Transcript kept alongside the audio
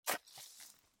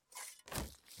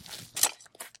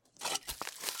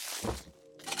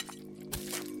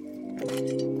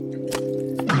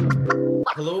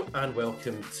Hello and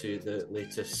welcome to the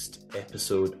latest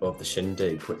episode of The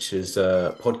Shindig, which is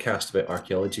a podcast about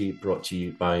archaeology brought to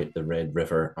you by the Red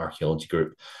River Archaeology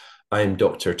Group. I'm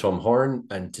Dr. Tom Horn,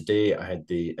 and today I had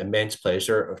the immense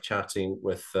pleasure of chatting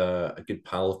with a good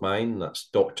pal of mine. That's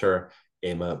Dr.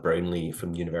 Emma Brownlee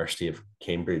from the University of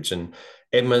Cambridge. And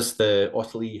Emma's the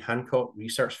Ottilie Hancock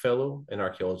Research Fellow in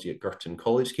Archaeology at Girton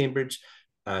College, Cambridge,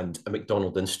 and a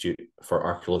MacDonald Institute for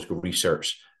Archaeological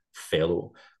Research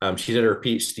Fellow. She did her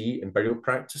PhD in burial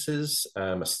practices,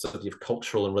 a study of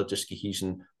cultural and religious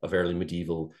cohesion of early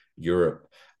medieval Europe.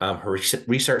 Her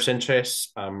research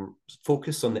interests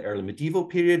focus on the early medieval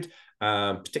period,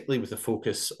 particularly with a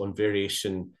focus on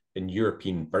variation in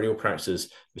European burial practices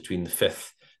between the 5th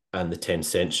and the 10th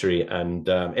century. And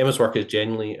Emma's work is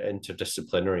generally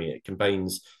interdisciplinary. It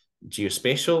combines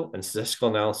geospatial and statistical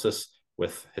analysis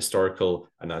with historical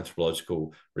and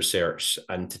anthropological research.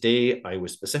 And today I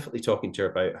was specifically talking to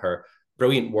her about her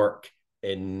brilliant work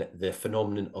in the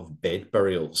phenomenon of bed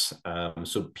burials.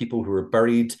 So people who were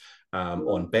buried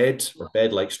on beds or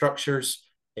bed-like structures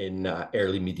in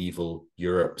early medieval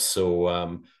Europe.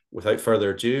 So without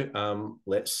further ado,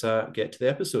 let's get to the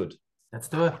episode. Let's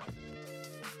do it.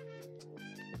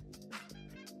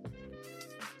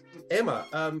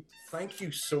 Emma, thank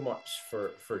you so much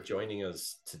for joining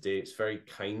us today. It's very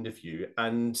kind of you.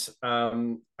 And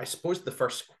I suppose the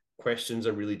first questions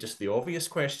are really just the obvious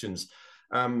questions.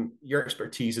 Your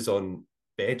expertise is on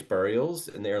bed burials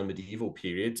in the early medieval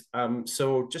period.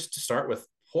 So just to start with,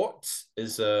 what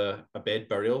is a bed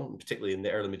burial, particularly in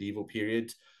the early medieval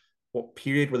period? What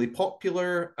period were they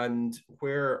popular, and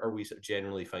where are we sort of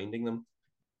generally finding them?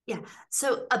 Yeah,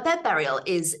 so a bed burial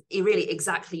is really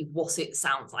exactly what it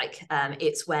sounds like.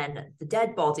 It's when the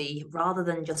dead body, rather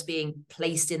than just being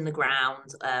placed in the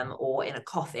ground or in a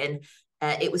coffin,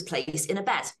 it was placed in a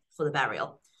bed for the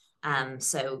burial.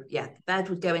 So yeah, the bed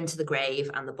would go into the grave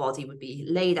and the body would be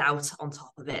laid out on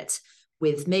top of it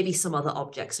with maybe some other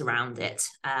objects around it,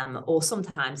 or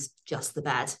sometimes just the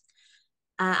bed.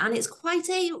 And it's quite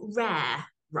a rare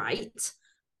rite,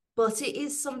 but it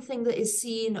is something that is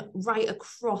seen right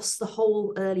across the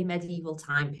whole early medieval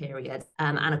time period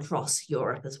and across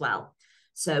Europe as well.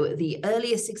 So the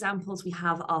earliest examples we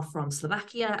have are from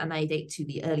Slovakia, and they date to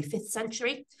the early 5th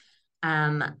century.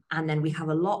 And then we have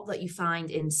a lot that you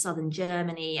find in southern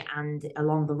Germany and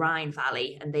along the Rhine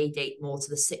Valley, and they date more to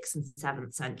the 6th and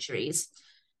 7th centuries.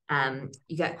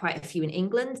 You get quite a few in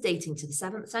England dating to the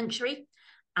 7th century.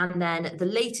 And then the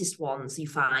latest ones you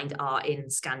find are in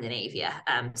Scandinavia.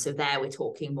 So there we're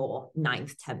talking more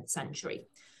 9th, 10th century.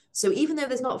 So even though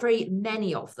there's not very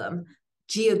many of them,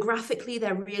 geographically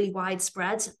they're really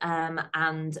widespread,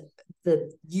 and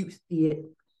the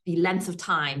length of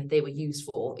time they were used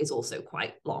for is also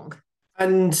quite long.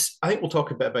 And I think we'll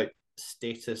talk a bit about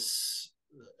status,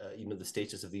 the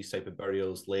status of these type of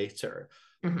burials later.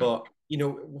 Mm-hmm. But,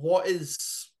 what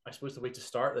is... I suppose the way to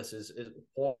start this is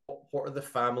what are the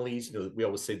families? We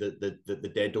always say that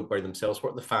the dead don't bury themselves.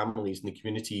 What are the families and the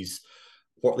communities?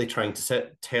 What are they trying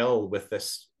to tell with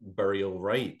this burial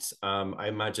rite? I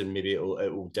imagine maybe it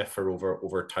will differ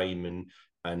over time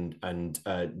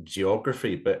and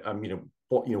geography. But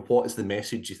what is the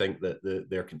message you think that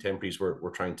their contemporaries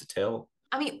were trying to tell?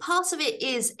 I mean, part of it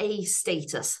is a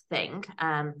status thing,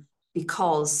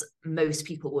 because most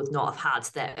people would not have had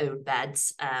their own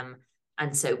beds.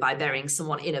 And so by burying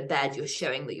someone in a bed, you're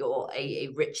showing that you're a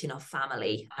rich enough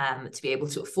family to be able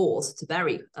to afford to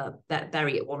bury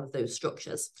at one of those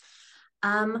structures.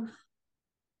 But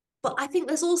I think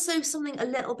there's also something a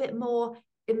little bit more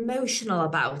emotional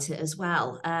about it as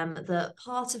well. That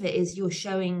part of it is you're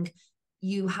showing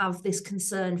you have this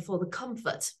concern for the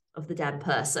comfort of the dead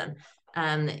person.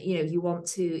 You want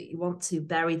to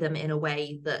bury them in a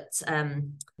way that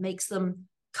makes them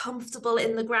comfortable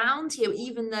in the ground.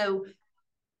 Even though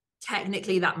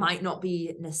technically that might not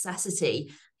be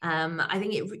necessity, I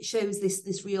think it shows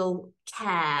this real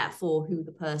care for who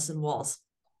the person was.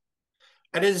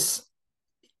 And is,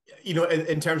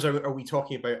 in terms of, are we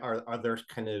talking about, are there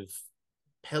kind of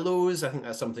pillows? I think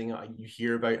that's something that you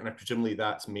hear about, and presumably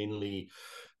that's mainly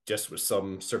just with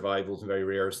some survivals and very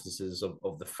rare instances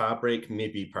of the fabric.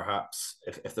 Maybe perhaps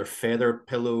if they're feather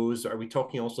pillows, are we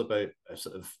talking also about a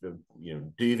sort of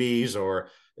duvets, or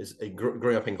is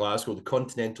growing up in Glasgow, the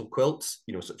continental quilts,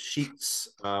 sort of sheets?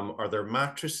 Are there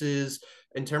mattresses?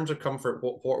 In terms of comfort,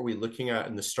 what are we looking at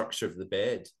in the structure of the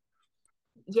bed?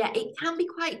 Yeah, it can be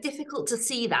quite difficult to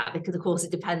see that because, of course,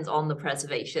 it depends on the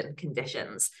preservation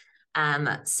conditions.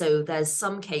 So there's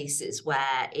some cases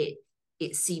where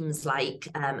it seems like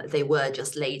they were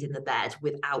just laid in the bed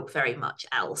without very much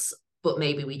else, but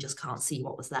maybe we just can't see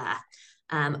what was there.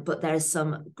 But there's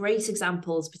some great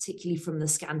examples, particularly from the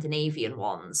Scandinavian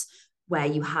ones, where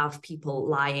you have people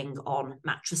lying on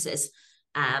mattresses.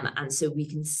 And so we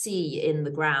can see in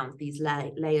the ground these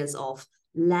layers of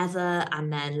leather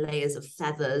and then layers of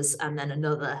feathers and then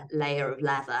another layer of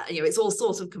leather. It's all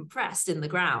sort of compressed in the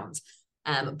ground,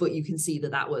 but you can see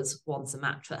that that was once a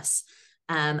mattress.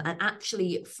 And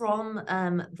actually from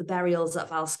the burials at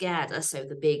Valskerda, so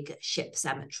the big ship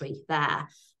cemetery there,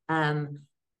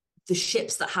 the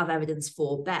ships that have evidence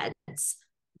for beds,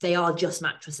 they are just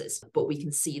mattresses, but we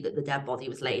can see that the dead body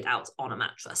was laid out on a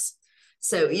mattress.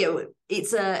 So,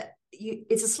 it's a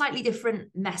slightly different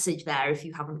message there if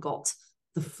you haven't got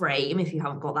the frame, if you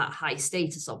haven't got that high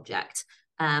status object,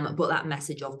 but that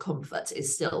message of comfort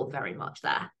is still very much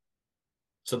there.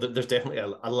 So there's definitely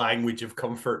a language of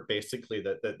comfort, basically,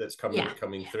 that's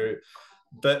coming through.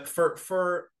 But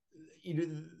for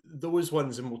those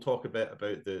ones, and we'll talk a bit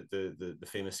about the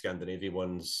famous Scandinavian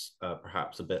ones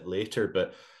perhaps a bit later,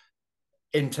 but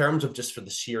in terms of just for the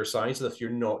sheer size of it, if you're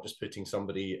not just putting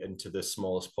somebody into the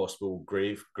smallest possible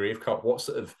grave cut, what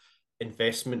sort of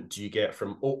investment do you get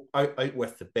from out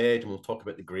with the bed? And we'll talk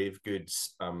about the grave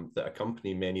goods that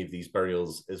accompany many of these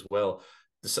burials as well.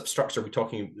 The substructure we're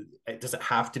talking, does it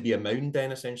have to be a mound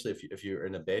then, essentially, if you're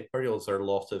in a bed burial? Is there a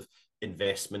lot of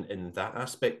investment in that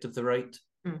aspect of the rite?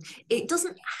 It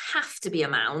doesn't have to be a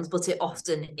mound, but it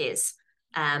often is.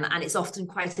 And it's often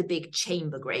quite a big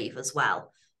chamber grave as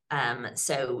well.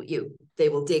 So they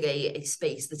will dig a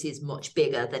space that is much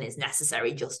bigger than is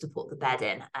necessary just to put the bed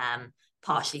in,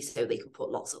 partially so they can put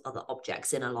lots of other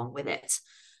objects in along with it.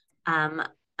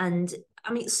 And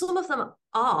I mean, some of them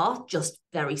are just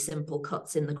very simple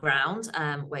cuts in the ground,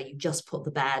 where you just put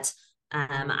the bed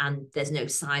and there's no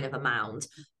sign of a mound.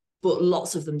 But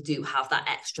lots of them do have that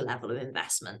extra level of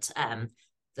investment,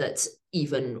 that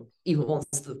even once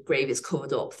the grave is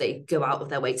covered up, they go out of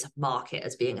their way to mark it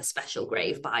as being a special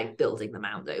grave by building the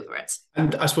mound over it.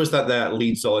 And I suppose that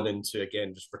leads on into,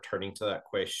 again, just returning to that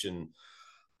question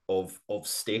of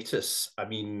status. I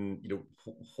mean,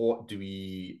 what do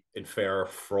we infer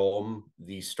from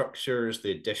these structures,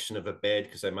 the addition of a bed?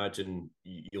 Because I imagine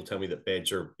you'll tell me that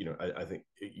beds are, I think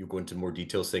you go into more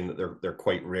detail saying that they're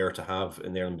quite rare to have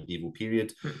in the early medieval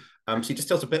period. So you just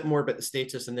tell us a bit more about the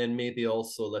status, and then maybe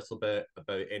also a little bit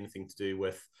about anything to do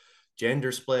with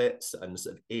gender splits and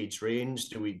sort of age range.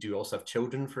 Do we also have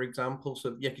children, for example?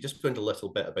 So could you just go into a little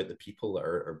bit about the people that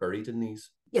are buried in these?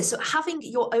 Yeah, so having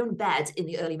your own bed in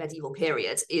the early medieval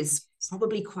period is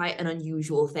probably quite an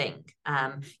unusual thing.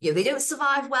 They don't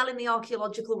survive well in the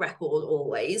archaeological record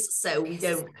always, so we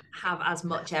don't have as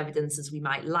much evidence as we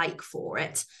might like for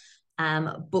it.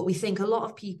 But we think a lot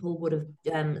of people would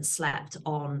have slept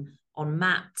on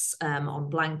mats, on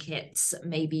blankets,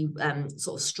 maybe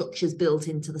sort of structures built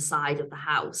into the side of the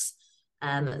house.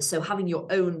 So having your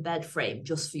own bed frame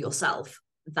just for yourself,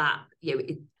 that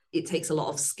it takes a lot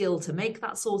of skill to make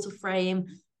that sort of frame.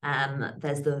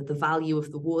 There's the value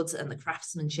of the wood and the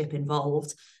craftsmanship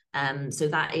involved. So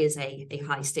that is a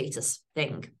high status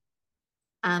thing.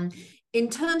 In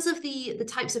terms of the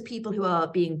types of people who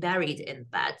are being buried in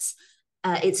beds,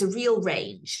 it's a real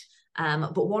range.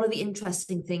 But one of the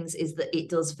interesting things is that it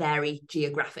does vary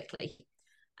geographically.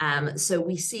 So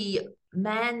we see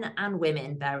men and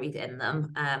women buried in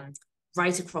them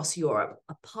right across Europe,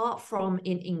 apart from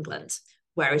in England,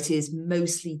 where it is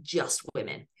mostly just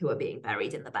women who are being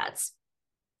buried in the beds.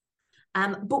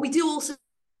 But we do also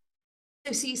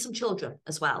see some children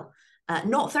as well.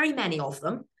 Not very many of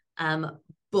them,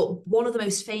 but one of the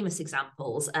most famous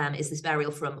examples is this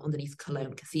burial from underneath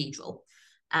Cologne Cathedral.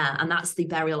 And that's the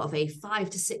burial of a 5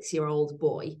 to 6 year old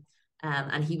boy.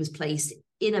 And he was placed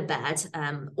in a bed,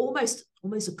 almost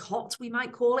a cot, we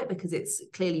might call it, because it's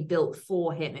clearly built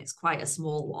for him. It's quite a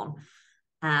small one.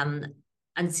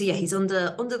 And so, he's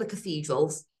under the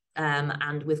cathedral,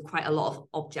 and with quite a lot of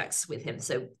objects with him.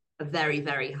 So a very,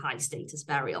 very high status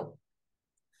burial.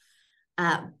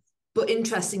 But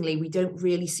interestingly, we don't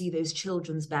really see those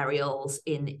children's burials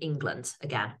in England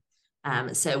again.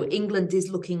 So England is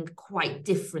looking quite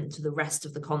different to the rest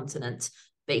of the continent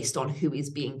based on who is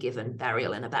being given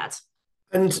burial in a bed.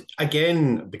 And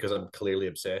again, because I'm clearly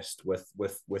obsessed with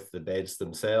the beds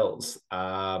themselves,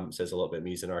 says a lot about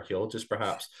me as an archaeologist,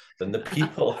 perhaps, than the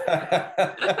people.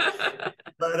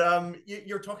 But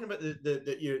you're talking about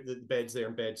the beds there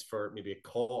and beds for maybe a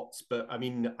cot, but I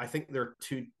mean, I think there are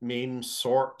two main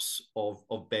sorts of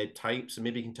bed types, and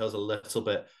maybe you can tell us a little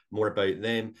bit more about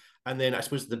them. And then I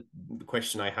suppose the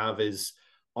question I have is,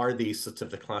 are they sort of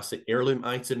the classic heirloom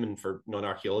item? And for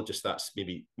non-archaeologists, that's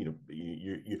maybe,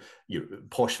 you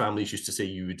posh families used to say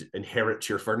you would inherit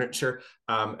your furniture.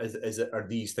 Are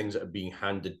these things that are being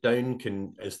handed down?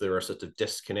 Is there a sort of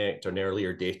disconnect or an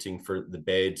earlier dating for the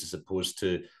beds as opposed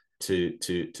to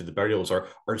the burials, or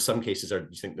in some cases, do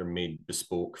you think they're made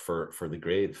bespoke for the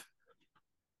grave?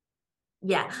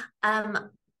 Yeah.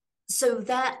 So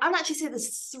I'd actually say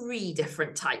there's three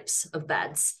different types of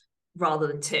beds rather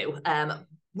than two,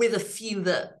 with a few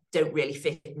that don't really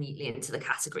fit neatly into the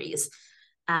categories.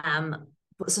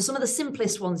 So some of the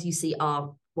simplest ones you see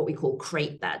are what we call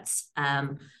crate beds.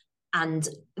 And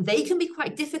they can be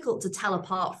quite difficult to tell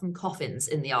apart from coffins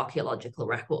in the archaeological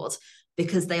record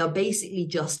because they are basically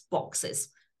just boxes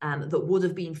that would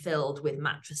have been filled with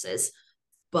mattresses.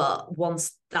 But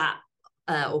once that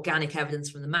organic evidence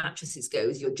from the mattresses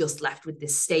goes, you're just left with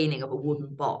this staining of a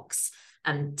wooden box.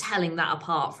 And telling that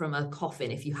apart from a coffin,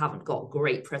 if you haven't got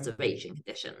great preservation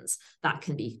conditions, that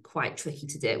can be quite tricky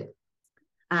to do.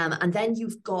 And then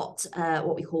you've got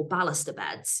what we call baluster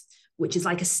beds, which is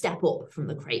like a step up from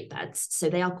the crate beds. So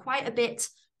they are quite a bit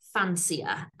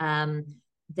fancier.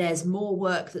 There's more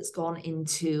work that's gone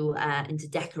into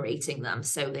decorating them.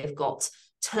 So they've got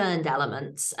turned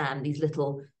elements, these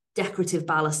little decorative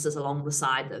balusters along the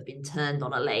side that have been turned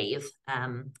on a lathe.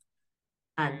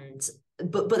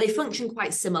 But they function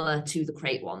quite similar to the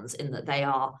crate ones in that they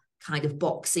are kind of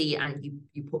boxy and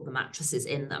you put the mattresses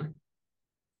in them.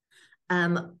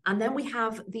 And then we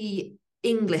have the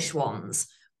English ones,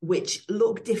 which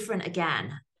look different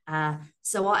again.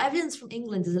 So our evidence from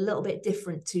England is a little bit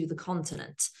different to the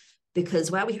continent because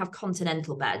where we have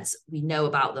continental beds, we know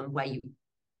about them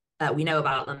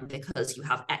because you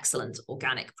have excellent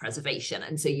organic preservation.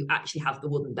 And so you actually have the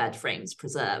wooden bed frames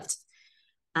preserved.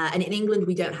 And in England,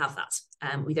 we don't have that.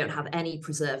 We don't have any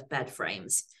preserved bed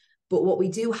frames. But what we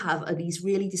do have are these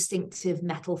really distinctive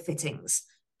metal fittings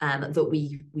that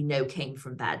we know came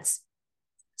from beds.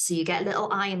 So you get little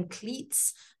iron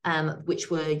cleats, which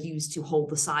were used to hold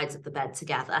the sides of the bed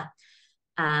together.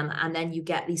 And then you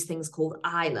get these things called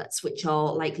eyelets, which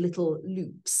are like little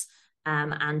loops.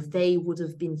 And they would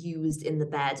have been used in the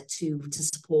bed to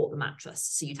support the mattress.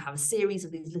 So you'd have a series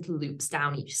of these little loops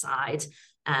down each side,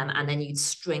 and then you'd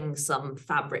string some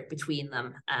fabric between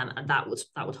them, and that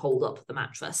would hold up the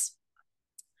mattress.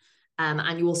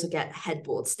 And you also get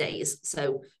headboard stays,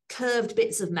 so curved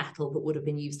bits of metal that would have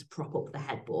been used to prop up the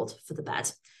headboard for the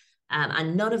bed.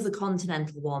 And none of the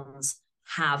continental ones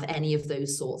have any of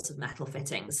those sorts of metal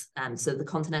fittings. So the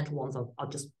continental ones are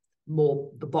just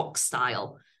more the box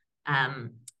style.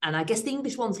 And I guess the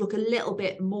English ones look a little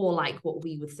bit more like what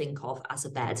we would think of as a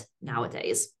bed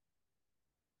nowadays.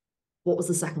 What was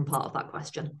the second part of that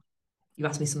question? You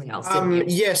asked me something else, didn't you?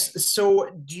 Yes. So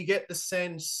do you get the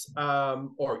sense,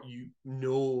 or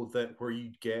that where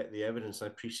you get the evidence, and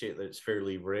I appreciate that it's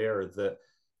fairly rare, that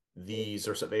these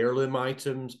are sort of heirloom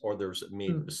items or they're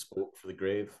made bespoke for the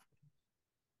grave?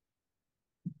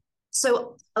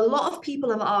 So a lot of people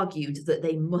have argued that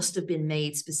they must have been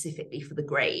made specifically for the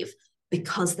grave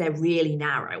because they're really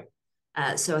narrow.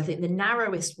 So I think the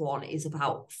narrowest one is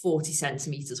about 40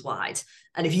 centimeters wide.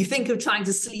 And if you think of trying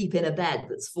to sleep in a bed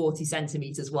that's 40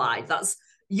 centimeters wide,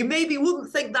 you maybe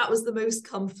wouldn't think that was the most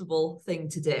comfortable thing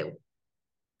to do.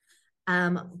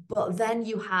 But then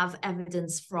you have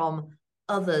evidence from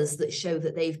others that show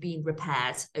that they've been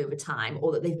repaired over time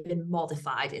or that they've been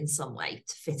modified in some way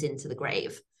to fit into the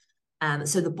grave.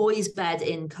 So the boys' bed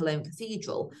in Cologne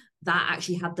Cathedral, that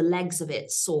actually had the legs of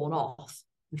it sawn off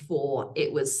before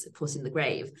it was put in the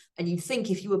grave. And you'd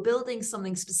think if you were building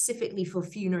something specifically for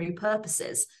funerary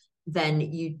purposes, then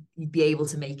you'd be able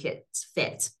to make it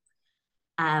fit.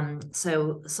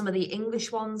 So some of the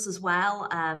English ones as well,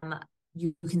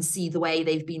 you can see the way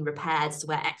they've been repaired to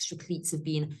where extra cleats have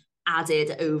been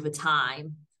added over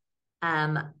time.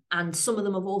 And some of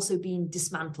them have also been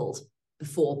dismantled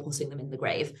before putting them in the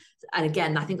grave. And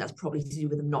again, I think that's probably to do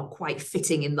with them not quite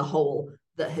fitting in the hole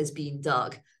that has been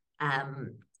dug.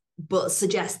 But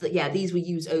suggests that, yeah, these were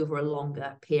used over a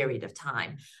longer period of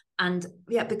time. And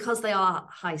yeah, because they are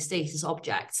high status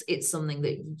objects, it's something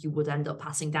that you would end up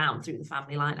passing down through the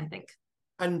family line, I think.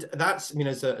 And that's, I mean,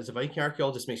 as a Viking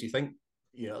archaeologist, makes you think,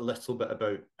 a little bit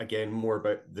about, again, more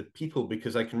about the people,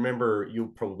 because I can remember, you'll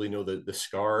probably know the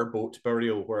Scar boat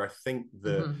burial, where I think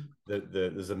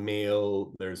there's a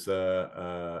male, there's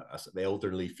an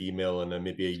elderly female, and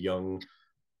maybe a young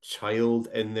child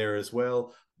in there as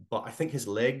well. But I think his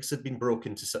legs have been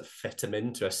broken to sort of fit him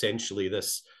into essentially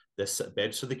this sort of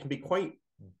bed. So they can be quite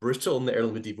brutal in the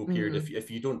early medieval period. If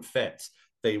you don't fit,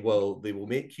 they will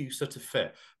make you sort of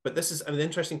fit. But this is, I mean, the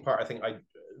interesting part, I think,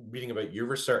 reading about your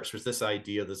research was this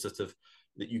idea, the sort of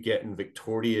that you get in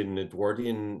Victorian,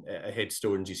 Edwardian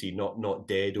headstones. You see not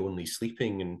dead, only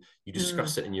sleeping, and you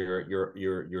discuss it in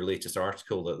your latest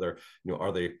article that they're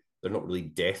are they're not really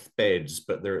deathbeds,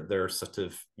 but they're sort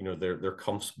of they're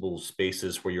comfortable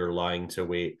spaces where you're lying to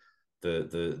await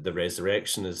the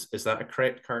resurrection. Is that a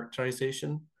correct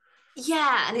characterization?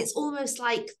 Yeah, and it's almost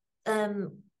like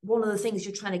one of the things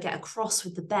you're trying to get across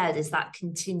with the bed is that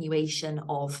continuation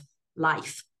of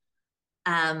life.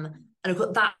 And I've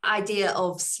got that idea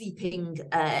of sleeping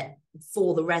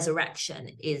for the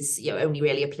resurrection is only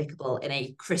really applicable in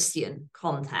a Christian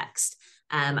context.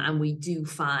 And we do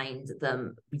find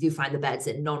the beds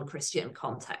in non-Christian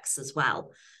contexts as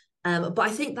well. But I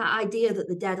think that idea that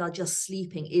the dead are just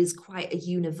sleeping is quite a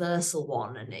universal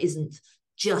one and isn't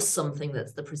just something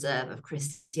that's the preserve of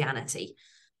Christianity.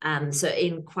 So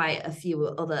in quite a few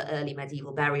other early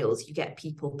medieval burials, you get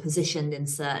people positioned in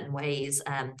certain ways,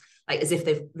 like as if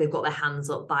they've got their hands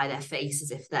up by their face,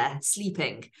 as if they're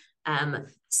sleeping.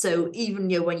 So even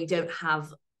when you don't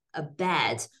have a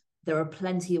bed, there are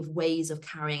plenty of ways of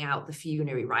carrying out the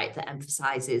funerary rite that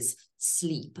emphasizes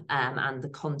sleep and the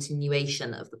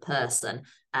continuation of the person,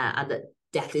 and that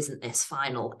death isn't this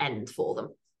final end for them.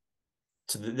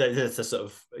 So that's a sort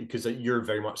of, because you're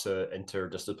very much an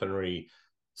interdisciplinary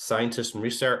scientist and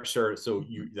researcher, so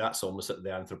that's almost at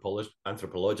the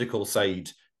anthropological side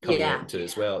coming out into it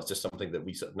as well. It's just something that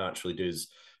we sort of naturally do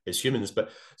as humans. But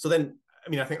so then, I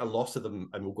mean, I think a lot of them,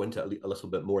 and we'll go into a little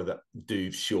bit more, that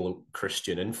do show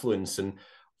Christian influence. And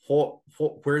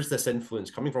where's this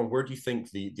influence coming from? Where do you think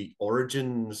the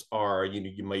origins are?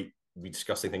 You might be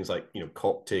discussing things like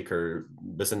Coptic or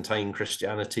Byzantine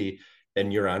Christianity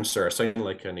in your answer. Sounding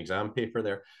like an exam paper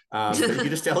there. But you could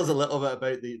just tell us a little bit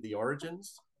about the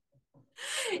origins.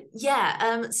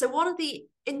 Yeah. So one of the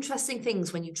interesting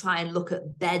things when you try and look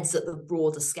at beds at the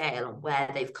broader scale and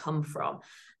where they've come from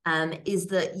is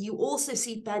that you also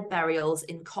see bed burials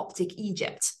in Coptic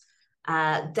Egypt.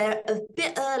 They're a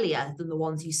bit earlier than the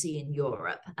ones you see in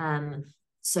Europe.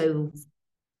 So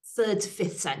 3rd to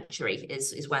 5th century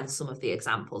is when some of the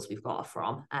examples we've got are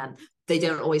from. They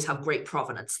don't always have great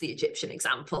provenance, the Egyptian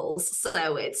examples,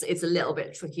 so it's a little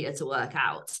bit trickier to work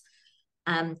out.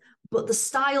 But the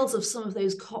styles of some of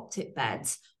those Coptic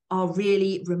beds are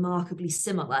really remarkably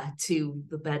similar to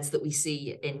the beds that we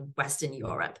see in Western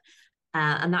Europe.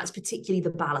 And that's particularly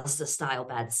the baluster style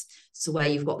beds. So where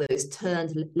you've got those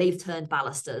lathe-turned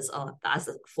balusters as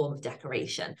a form of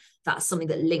decoration. That's something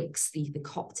that links the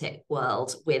Coptic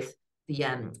world with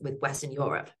Western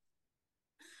Europe.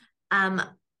 And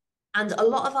a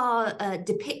lot of our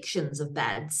depictions of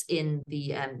beds in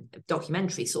the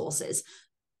documentary sources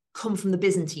come from the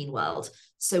Byzantine world.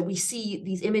 So we see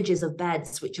these images of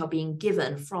beds which are being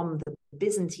given from the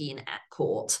Byzantine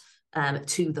court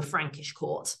to the Frankish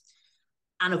court.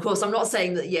 And of course, I'm not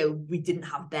saying that we didn't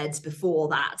have beds before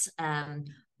that,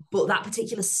 but that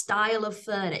particular style of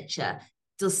furniture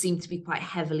does seem to be quite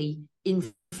heavily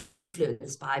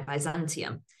influenced by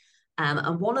Byzantium.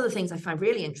 And one of the things I find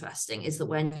really interesting is that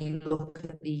when you look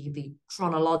at the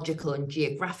chronological and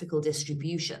geographical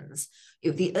distributions,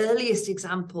 the earliest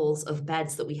examples of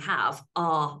beds that we have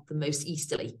are the most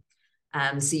easterly.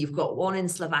 So you've got one in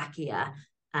Slovakia,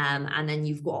 and then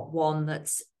you've got one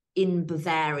that's in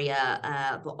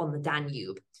Bavaria, but on the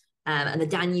Danube. And the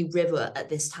Danube River at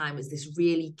this time was this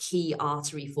really key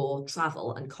artery for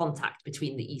travel and contact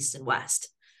between the East and West.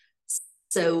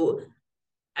 So,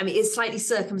 I mean, it's slightly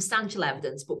circumstantial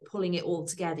evidence, but pulling it all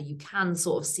together, you can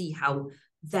sort of see how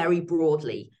very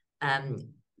broadly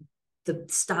the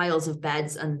styles of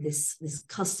beds and this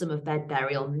custom of bed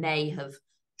burial may have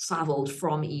traveled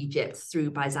from Egypt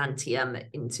through Byzantium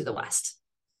into the West.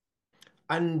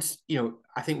 And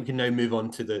I think we can now move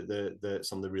on to the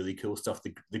some of the really cool stuff,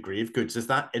 the grave goods. Is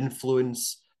that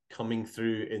influence coming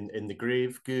through in the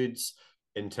grave goods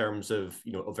in terms of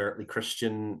overtly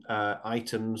Christian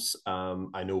items?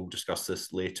 I know we'll discuss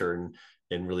this later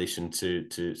in relation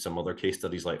to some other case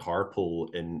studies like Harpole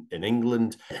in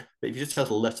England. But if you just tell us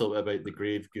a little bit about the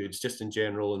grave goods, just in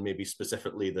general, and maybe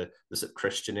specifically the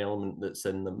Christian element that's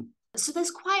in them. So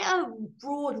there's quite a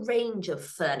broad range of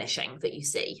furnishing that you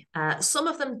see. Some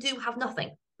of them do have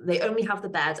nothing. They only have the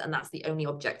bed, and that's the only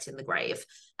object in the grave.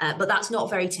 But that's not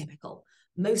very typical.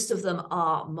 Most of them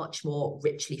are much more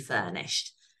richly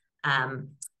furnished.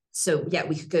 So yeah,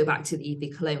 we could go back to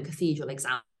the Cologne Cathedral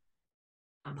example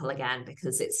again,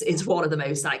 because it's one of the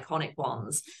most iconic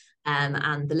ones.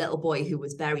 And the little boy who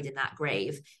was buried in that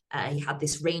grave, he had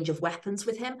this range of weapons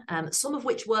with him, some of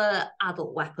which were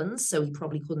adult weapons, so he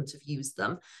probably couldn't have used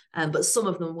them, but some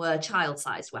of them were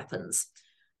child-sized weapons.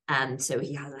 So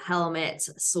he has a helmet,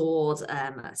 a sword,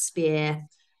 a spear,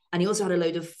 and he also had a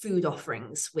load of food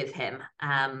offerings with him,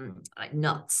 like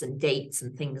nuts and dates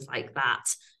and things like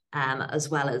that, as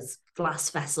well as glass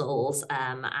vessels,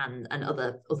 and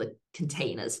other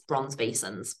containers, bronze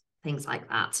basins, things like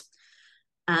that.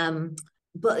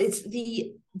 But it's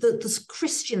the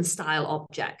Christian style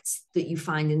objects that you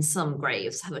find in some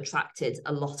graves have attracted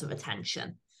a lot of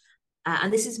attention.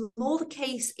 And this is more the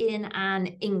case in an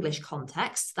English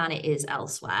context than it is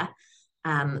elsewhere.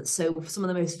 So some of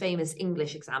the most famous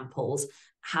English examples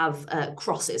have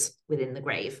crosses within the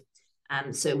grave.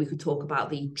 So we could talk about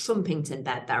the Trumpington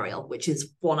bed burial, which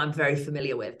is one I'm very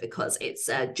familiar with because it's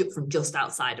from just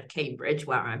outside of Cambridge,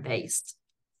 where I'm based.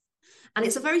 And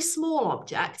it's a very small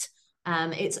object.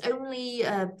 It's only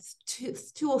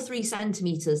 2 or 3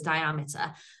 centimeters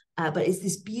diameter, but it's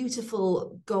this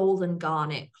beautiful gold and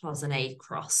garnet cloisonné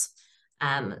cross.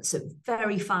 So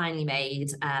very finely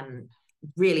made,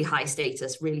 really high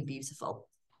status, really beautiful.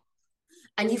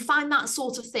 And you find that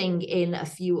sort of thing in a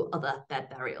few other bed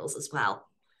burials as well,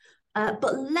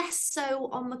 but less so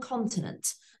on the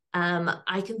continent.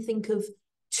 I can think of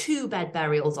 2 bed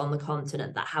burials on the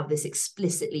continent that have this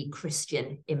explicitly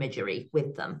Christian imagery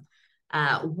with them.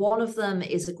 One of them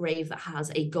is a grave that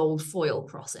has a gold foil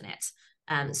cross in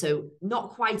it. So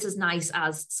not quite as nice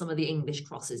as some of the English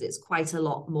crosses. It's quite a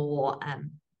lot more,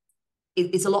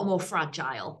 it's a lot more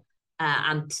fragile,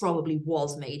 and probably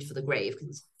was made for the grave because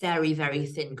it's very, very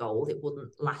thin gold. It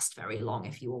wouldn't last very long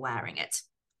if you were wearing it.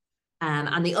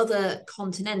 And the other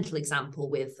continental example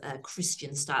with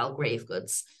Christian style grave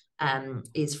goods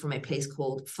is from a place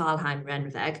called Pfahlheim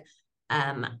Renweg.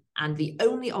 And the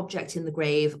only object in the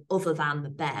grave other than the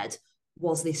bed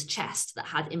was this chest that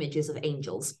had images of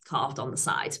angels carved on the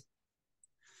side.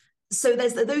 So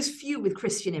there's those few with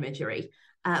Christian imagery,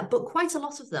 but quite a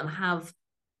lot of them have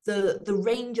the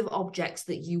range of objects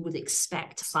that you would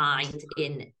expect to find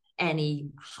in any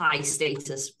high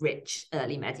status, rich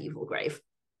early medieval grave.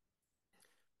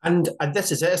 And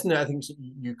this is it, isn't it? I think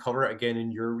you cover it again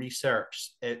in your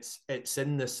research. It's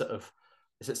in this sort of,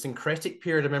 it's a syncretic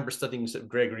period. I remember studying sort of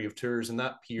Gregory of Tours, and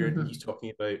that period he's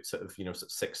talking about sort of, sort of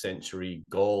 6th century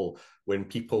Gaul, when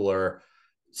people are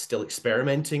still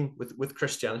experimenting with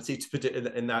Christianity, to put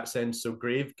it in that sense. So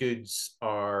grave goods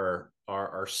are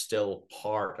still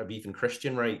part of even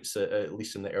Christian rites, at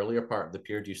least in the earlier part of the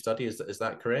period you study. Is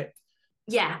that correct?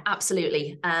 Yeah,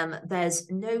 absolutely.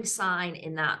 There's no sign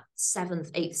in that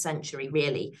 7th, 8th century,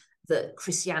 really, that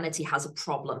Christianity has a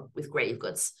problem with grave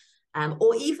goods,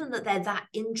 or even that they're that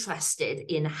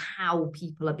interested in how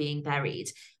people are being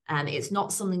buried. It's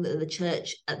not something that the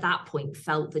church at that point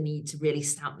felt the need to really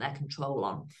stamp their control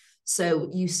on. So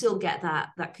you still get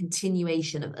that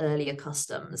continuation of earlier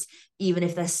customs, even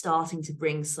if they're starting to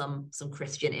bring some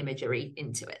Christian imagery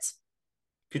into it.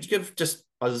 Could you give just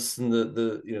us and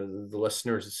the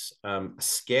listeners a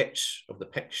sketch of the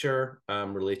picture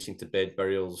relating to bed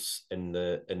burials in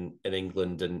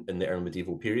England in the early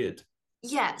medieval period?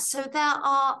 Yeah, so there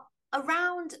are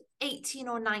around 18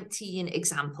 or 19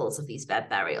 examples of these bed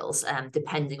burials,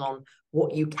 depending on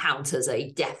what you count as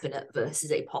a definite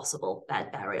versus a possible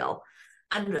bed burial.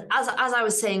 And as I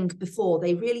was saying before,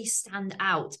 they really stand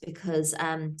out because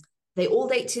they all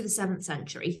date to the 7th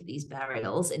century, these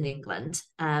burials in England.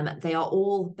 They are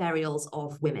all burials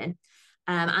of women.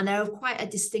 And they're of quite a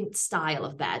distinct style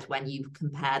of bed when you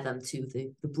compare them to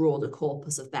the broader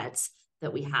corpus of beds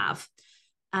that we have.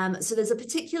 So there's a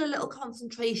particular little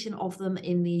concentration of them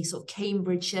in the sort of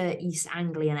Cambridgeshire, East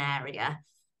Anglian area.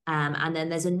 And then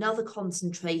there's another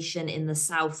concentration in the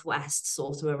southwest,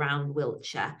 sort of around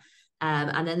Wiltshire.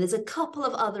 And then there's a couple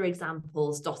of other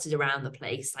examples dotted around the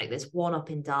place, like there's one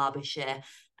up in Derbyshire,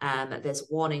 there's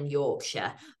one in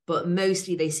Yorkshire, but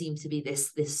mostly they seem to be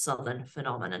this southern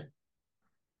phenomenon.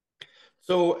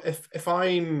 So if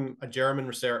I'm a German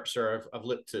researcher, I've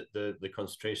looked at the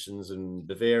concentrations in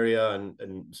Bavaria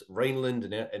and Rhineland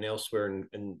and elsewhere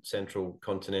in central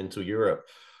continental Europe.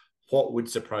 What would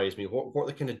surprise me? What are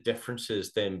the kind of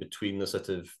differences then between the sort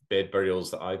of bed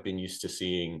burials that I've been used to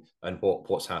seeing and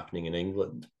what's happening in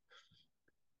England?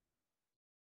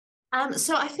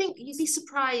 So I think you'd be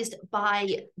surprised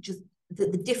by just the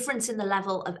difference in the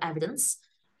level of evidence.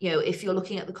 If you're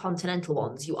looking at the continental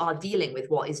ones, you are dealing with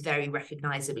what is very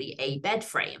recognizably a bed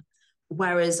frame.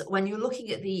 Whereas when you're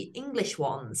looking at the English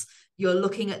ones, you're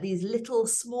looking at these little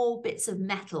small bits of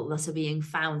metal that are being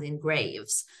found in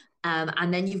graves.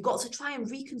 And then you've got to try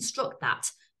and reconstruct that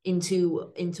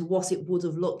into what it would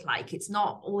have looked like. It's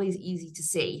not always easy to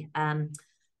see,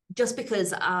 just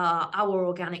because our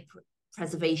organic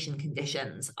preservation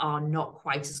conditions are not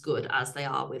quite as good as they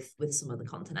are with some of the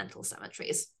continental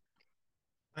cemeteries.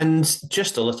 And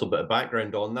just a little bit of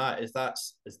background on that is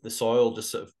the soil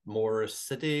just sort of more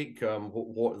acidic?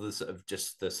 What are the sort of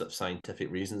just the sort of scientific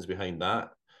reasons behind that?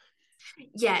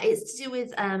 Yeah, it's to do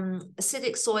with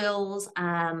acidic soils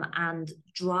and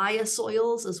drier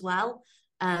soils as well.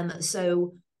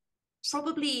 So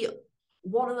probably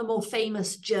one of the more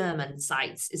famous German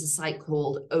sites is a site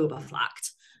called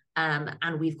Oberflacht.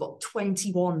 And we've got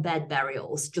 21 bed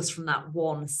burials just from that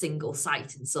one single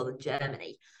site in southern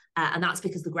Germany. And that's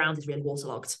because the ground is really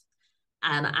waterlogged.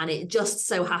 And it just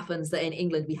so happens that in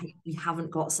England, we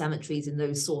haven't got cemeteries in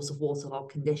those sorts of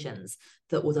waterlogged conditions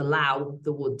that would allow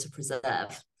the wood to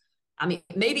preserve. I mean,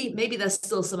 maybe there's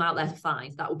still some out there to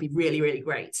find. That would be really, really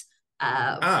great.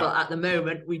 But Ah, at the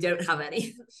moment, we don't have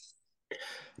any.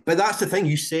 but that's the thing.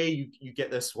 You say you get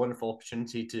this wonderful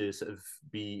opportunity to sort of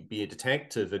be a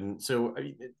detective, and so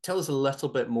tell us a little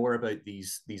bit more about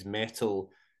these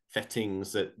metal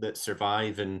fittings that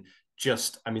survive, and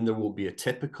just I mean there won't be a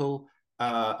typical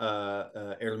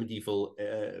early medieval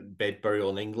bed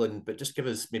burial in England, but just give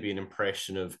us maybe an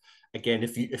impression of again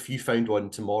if you found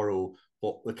one tomorrow.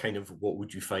 What the kind of what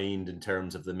would you find in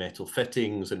terms of the metal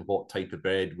fittings and what type of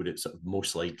bed would it sort of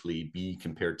most likely be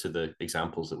compared to the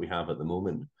examples that we have at the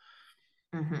moment?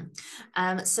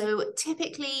 So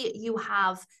typically you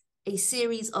have a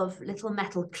series of little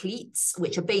metal cleats,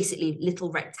 which are basically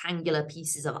little rectangular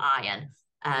pieces of iron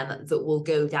that will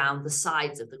go down the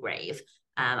sides of the grave.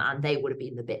 And they would have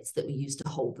been the bits that we used to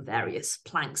hold the various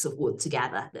planks of wood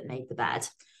together that made the bed.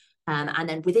 And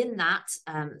then within that,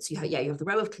 so you have the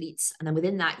row of cleats, and then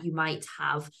within that you might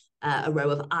have a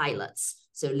row of eyelets.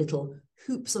 So little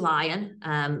hoops of iron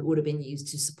would have been used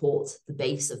to support the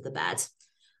base of the bed.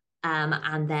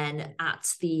 And then at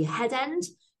the head end,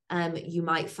 you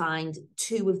might find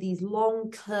two of these long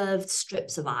curved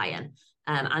strips of iron,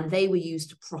 and they were used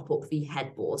to prop up the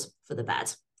headboard for the bed.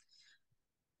 And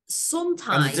the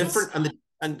Sometimes, different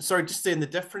and sorry, just saying the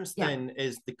difference yeah, then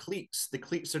is the cleats. The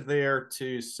cleats are there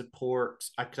to support.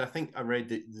 I think I read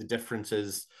that the difference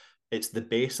is it's the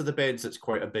base of the beds that's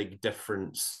quite a big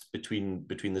difference between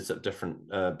the sort of different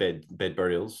bed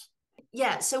burials.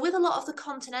 yeah. So with a lot of the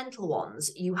continental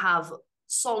ones, you have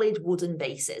solid wooden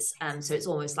bases, so it's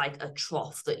almost like a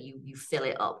trough that you fill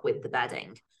it up with the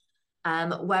bedding.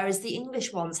 Whereas the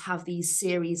English ones have these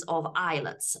series of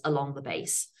eyelets along the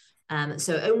base.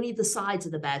 So only the sides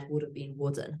of the bed would have been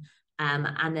wooden.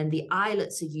 And then the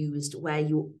eyelets are used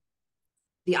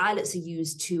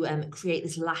to create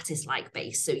this lattice-like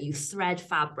base. So you thread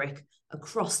fabric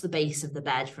across the base of the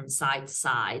bed from side to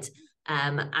side.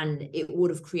 And it would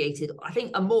have created, I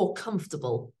think, a more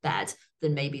comfortable bed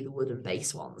than maybe the wooden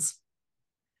base ones.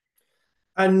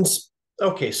 And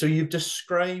okay, so you've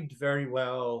described very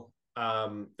well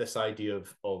this idea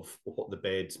of what the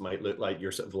beds might look like.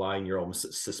 You're sort of lying, you're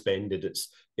almost suspended.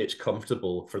 It's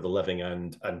comfortable for the living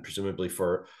and presumably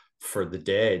for the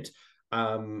dead.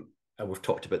 And we've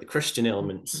talked about the Christian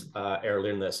elements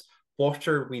earlier in this. What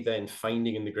are we then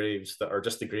finding in the graves that are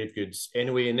just the grave goods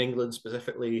anyway in England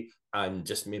specifically, and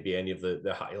just maybe any of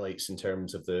the highlights in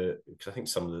terms of because I think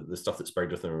some of the stuff that's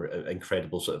buried with them are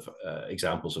incredible sort of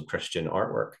examples of Christian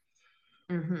artwork.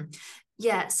 Mm-hmm.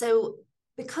 Yeah, so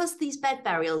because these bed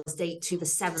burials date to the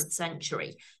 7th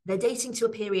century, they're dating to a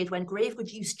period when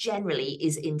gravegoods use generally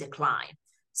is in decline.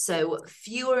 So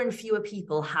fewer and fewer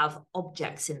people have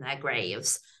objects in their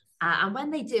graves. And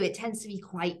when they do, it tends to be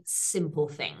quite simple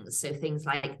things. So things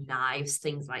like knives,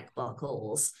 things like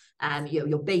buckles,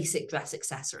 your basic dress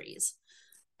accessories.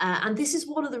 And this is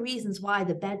one of the reasons why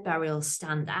the bed burials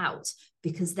stand out,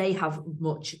 because they have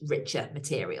much richer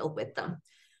material with them.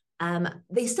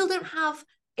 They still don't have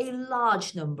a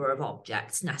large number of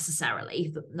objects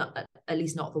necessarily, not, at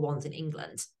least not the ones in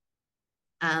England.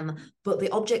 But the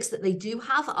objects that they do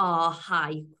have are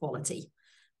high quality.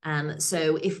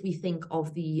 So if we think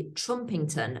of the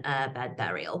Trumpington bed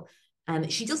burial,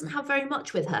 she doesn't have very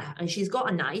much with her, and she's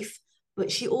got a knife, but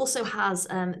she also has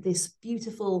this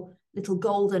beautiful little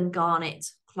golden garnet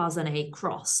cloisonne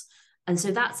cross. And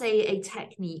so that's a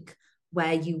technique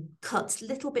where you cut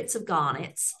little bits of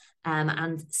garnets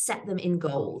and set them in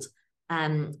gold.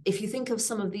 If you think of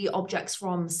some of the objects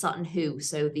from Sutton Hoo,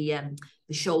 so the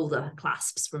shoulder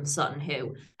clasps from Sutton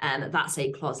Hoo, that's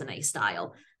a cloisonne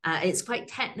style. It's quite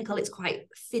technical, it's quite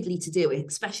fiddly to do,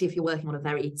 especially if you're working on a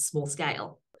very small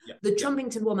scale. Yeah, The yeah.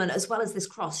 Trumpington woman, as well as this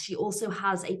cross, she also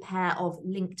has a pair of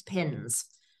linked pins.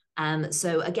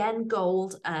 So again,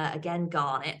 gold, again,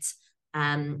 garnet,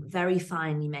 very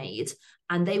finely made.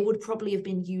 And they would probably have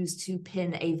been used to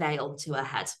pin a veil to her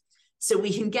head. So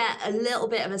we can get a little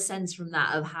bit of a sense from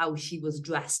that of how she was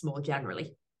dressed more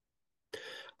generally.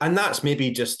 And that's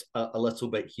maybe just a little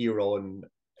bit here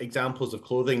examples of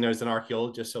clothing. Now, as an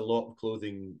archaeologist, a lot of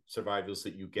clothing survivals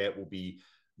that you get will be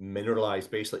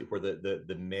mineralized, basically where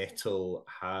the metal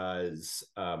has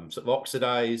sort of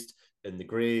oxidized in the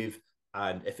grave.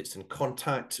 And if it's in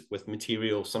contact with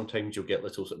material, sometimes you'll get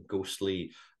little sort of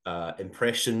ghostly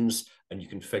impressions, and you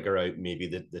can figure out maybe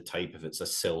the type, if it's a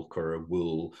silk or a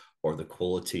wool, or the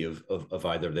quality of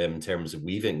either of them in terms of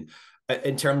weaving.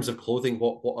 In terms of clothing,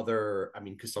 what other, I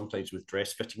mean, because sometimes with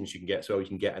dress fittings you can get, so you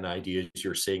can get an idea, as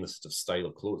you're saying, the sort of style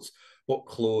of clothes. What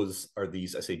clothes are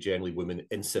these, I say, generally women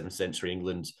in 7th century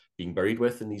England being buried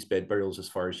with in these bed burials, as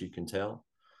far as you can tell?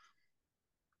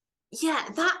 Yeah,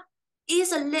 that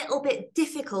is a little bit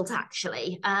difficult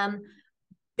actually,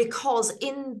 because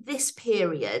in this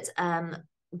period,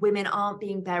 women aren't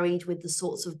being buried with the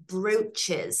sorts of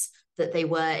brooches that they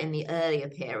were in the earlier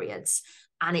periods.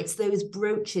 And it's those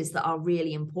brooches that are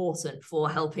really important for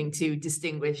helping to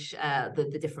distinguish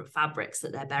the different fabrics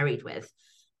that they're buried with.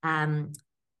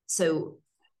 So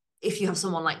if you have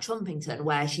someone like Trumpington,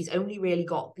 where she's only really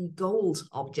got the gold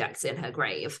objects in her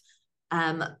grave,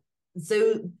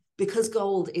 though, because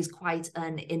gold is quite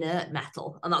an inert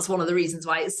metal, and that's one of the reasons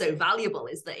why it's so valuable,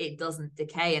 is that it doesn't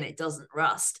decay and it doesn't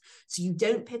rust. So you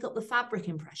don't pick up the fabric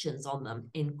impressions on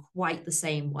them in quite the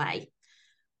same way.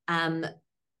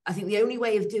 I think the only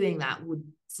way of doing that would,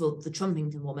 for the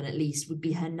Trumpington woman at least, would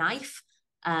be her knife.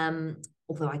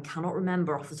 Although I cannot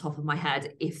remember off the top of my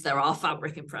head if there are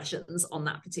fabric impressions on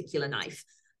that particular knife.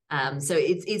 So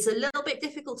it's a little bit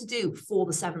difficult to do for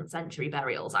the 7th century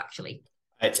burials, actually.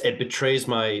 It betrays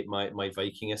my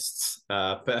Vikingists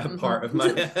part of my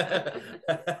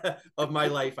of my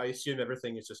life. I assume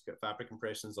everything has just got fabric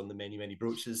impressions on the many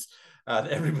brooches that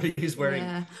everybody is wearing.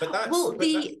 Yeah. But that's well,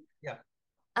 yeah.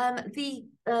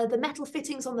 The metal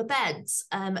fittings on the beds,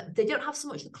 they don't have so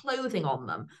much the clothing on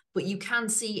them, but you can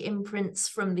see imprints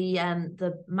from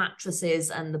the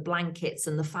mattresses and the blankets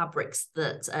and the fabrics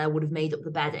that would have made up the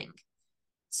bedding.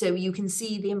 So you can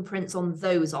see the imprints on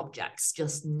those objects,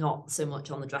 just not so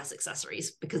much on the dress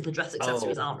accessories, because the dress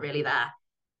accessories aren't really there.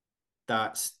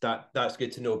 That's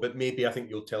good to know. But maybe I think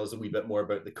you'll tell us a wee bit more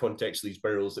about the context of these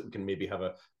burials, that we can maybe have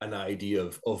an idea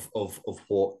of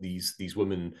what these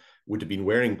women would have been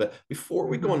wearing. But before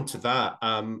we go on to that,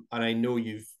 and I know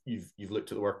you've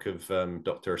looked at the work of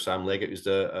Dr. Sam Leggett, who's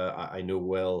I know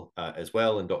well as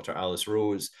well, and Dr. Alice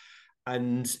Rose.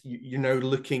 And you're now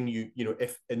looking,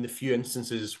 if in the few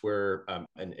instances where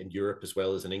in Europe as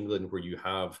well as in England, where you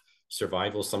have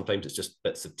survival, sometimes it's just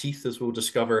bits of teeth, as we'll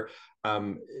discover.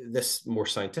 This more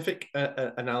scientific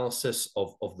analysis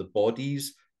of the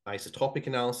bodies, isotopic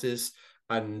analysis,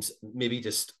 and maybe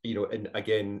just, and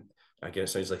again, it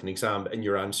sounds like an exam, but in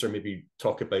your answer, maybe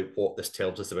talk about what this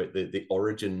tells us about the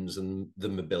origins and the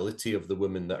mobility of the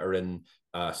women that are in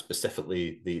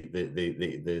specifically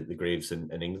the graves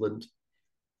in England.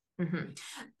 Mm-hmm.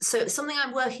 So something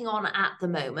I'm working on at the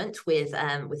moment with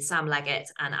Sam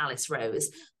Leggett and Alice Rose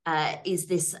is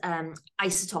this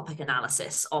isotopic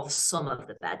analysis of some of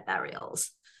the bed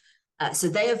burials. So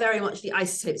they are very much the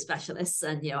isotope specialists,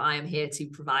 and I am here to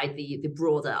provide the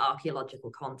broader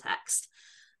archaeological context.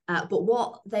 But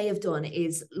what they have done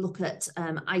is look at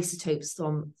isotopes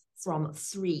from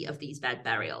 3 of these bed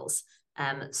burials.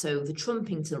 So the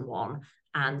Trumpington one,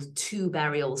 and 2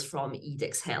 burials from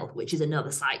Edix Hill, which is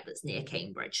another site that's near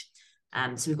Cambridge.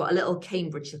 So we've got a little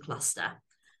Cambridgeshire cluster.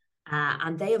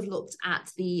 And they have looked at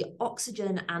the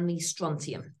oxygen and the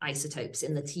strontium isotopes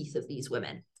in the teeth of these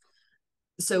women.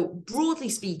 So broadly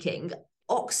speaking,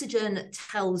 oxygen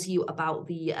tells you about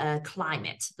the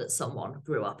climate that someone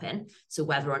grew up in. So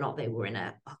whether or not they were in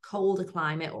a colder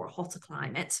climate or a hotter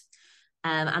climate.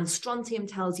 And strontium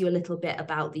tells you a little bit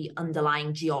about the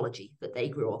underlying geology that they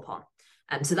grew up on.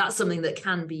 So that's something that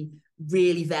can be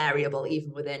really variable,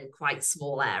 even within quite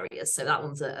small areas. So that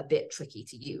one's a bit tricky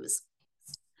to use.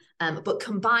 But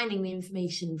combining the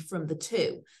information from the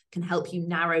 2 can help you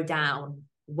narrow down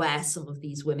where some of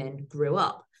these women grew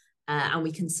up. And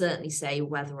we can certainly say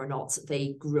whether or not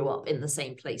they grew up in the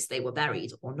same place they were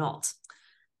buried or not.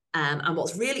 And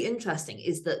what's really interesting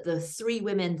is that the 3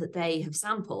 women that they have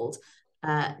sampled,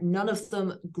 none of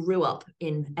them grew up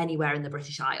in anywhere in the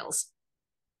British Isles.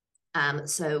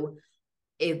 So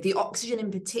if the oxygen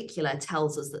in particular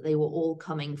tells us that they were all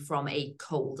coming from a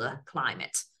colder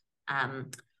climate,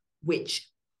 which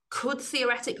could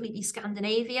theoretically be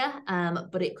Scandinavia,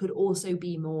 but it could also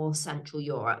be more Central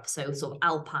Europe. So sort of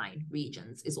Alpine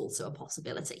regions is also a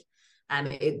possibility.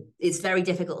 It's very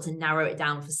difficult to narrow it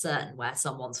down for certain where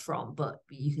someone's from, but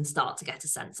you can start to get a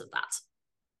sense of that.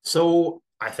 So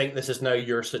I think this is now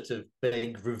your sort of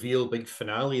big reveal, big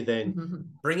finale. Then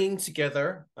bringing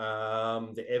together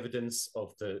the evidence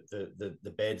of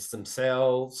the beds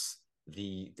themselves,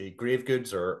 the grave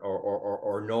goods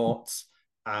or not,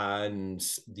 and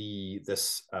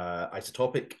this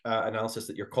isotopic analysis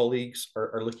that your colleagues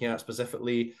are looking at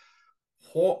specifically.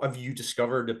 What have you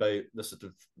discovered about the sort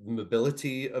of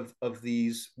mobility of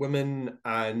these women,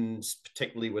 and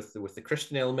particularly with the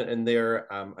Christian element in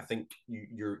there? I think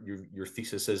your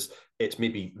thesis is it's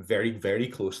maybe very, very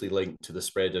closely linked to the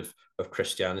spread of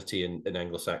Christianity in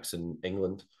Anglo-Saxon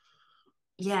England.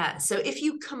 Yeah, so if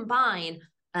you combine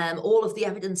all of the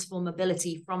evidence for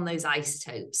mobility from those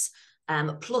isotopes,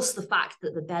 plus the fact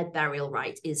that the bed burial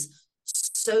rite is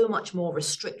so much more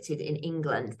restricted in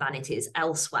England than it is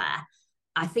elsewhere,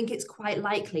 I think it's quite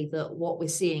likely that what we're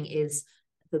seeing is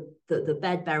the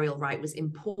bed burial rite was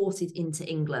imported into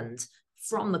England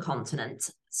from the continent,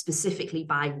 specifically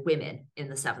by women in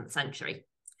the 7th century.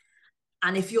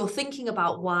 And if you're thinking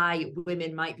about why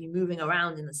women might be moving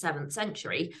around in the 7th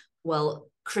century, well,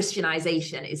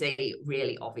 Christianization is a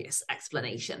really obvious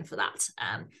explanation for that,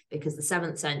 because the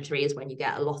 7th century is when you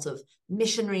get a lot of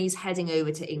missionaries heading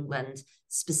over to England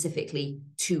specifically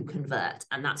to convert.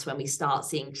 And that's when we start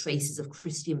seeing traces of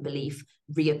Christian belief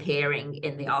reappearing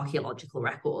in the archaeological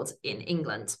record in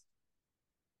England.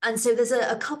 And so there's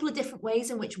a couple of different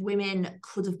ways in which women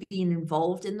could have been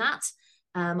involved in that.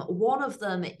 One of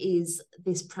them is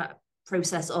this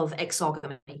process of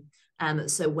exogamy,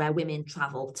 so where women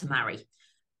travel to marry.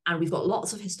 And we've got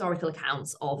lots of historical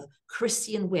accounts of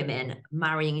Christian women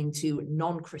marrying into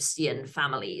non-Christian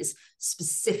families,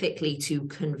 specifically to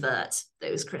convert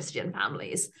those Christian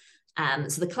families.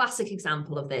 So the classic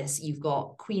example of this, you've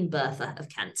got Queen Bertha of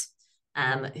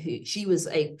Kent, she was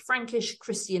a Frankish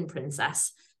Christian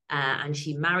princess, and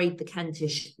she married the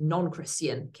Kentish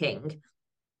non-Christian king.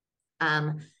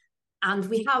 And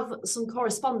we have some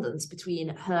correspondence between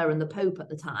her and the Pope at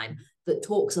the time that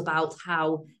talks about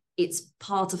how it's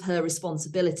part of her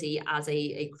responsibility as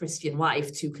a Christian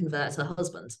wife to convert her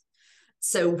husband.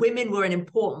 So women were an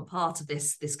important part of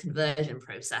this conversion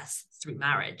process through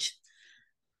marriage.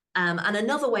 And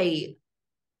another way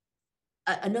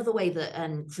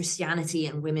that Christianity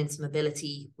and women's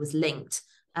mobility was linked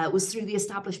was through the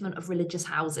establishment of religious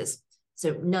houses.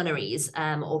 So nunneries,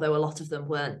 although a lot of them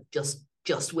weren't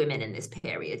just women in this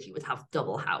period, you would have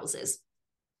double houses.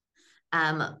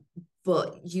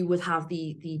 But you would have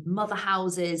the mother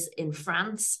houses in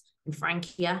France, in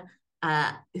Francia,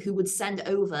 who would send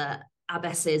over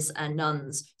abbesses and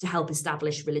nuns to help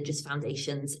establish religious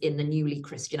foundations in the newly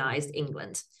Christianized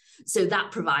England. So that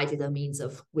provided a means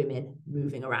of women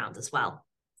moving around as well.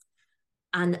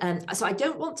 And so I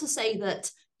don't want to say that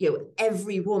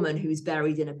every woman who's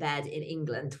buried in a bed in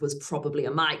England was probably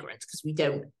a migrant, because we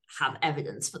don't have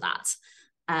evidence for that.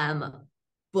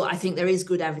 But I think there is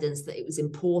good evidence that it was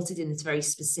imported in this very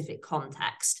specific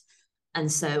context,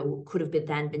 and so could have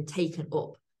been taken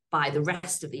up by the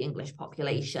rest of the English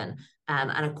population,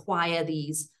 and acquire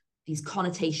these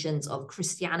connotations of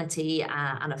Christianity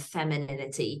and of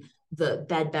femininity that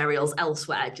bed burials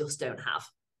elsewhere just don't have.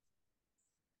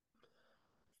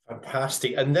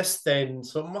 Fantastic. And this then,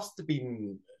 so it must have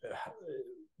been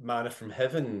manna from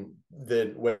heaven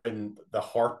then when the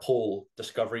Harpole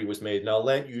discovery was made. And I'll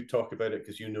let you talk about it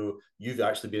because you've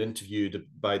actually been interviewed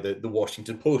by the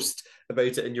Washington Post about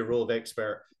it in your role of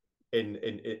expert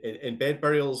in bed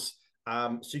burials.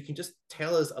 So you can just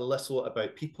tell us a little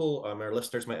about people. Our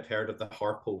listeners might have heard of the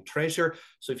Harpole treasure.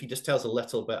 So if you just tell us a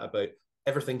little bit about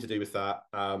everything to do with that,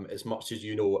 as much as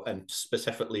you know, and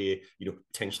specifically,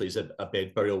 potentially as a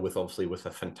bed burial with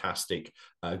a fantastic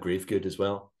grave good as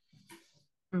well.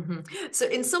 Mm-hmm. So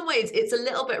in some ways, it's a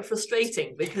little bit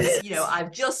frustrating because,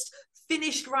 I've just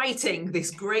finished writing this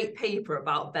great paper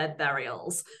about bed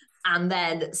burials. And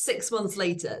then 6 months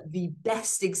later, the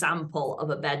best example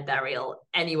of a bed burial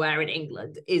anywhere in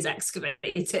England is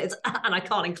excavated. And I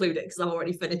can't include it because I've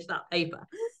already finished that paper.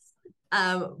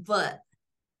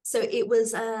 So it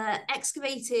was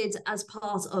excavated as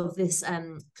part of this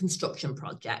construction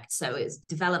project. So it's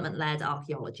development-led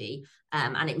archaeology,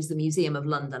 and it was the Museum of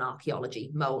London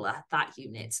Archaeology, MOLA, that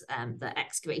unit, that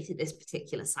excavated this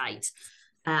particular site.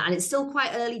 And it's still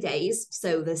quite early days,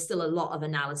 so there's still a lot of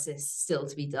analysis still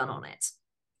to be done on it.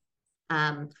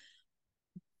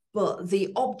 But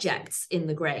the objects in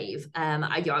the grave,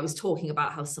 I was talking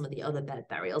about how some of the other bed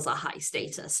burials are high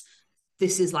status.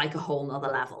 This is like a whole nother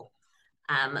level.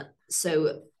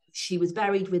 So she was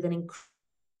buried with an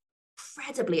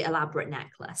incredibly elaborate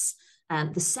necklace.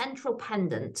 The central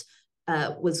pendant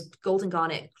was golden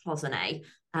garnet cloisonné,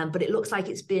 but it looks like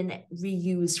it's been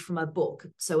reused from a book.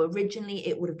 So originally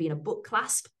it would have been a book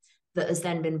clasp that has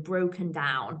then been broken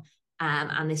down,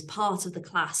 and this part of the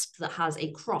clasp that has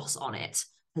a cross on it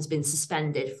has been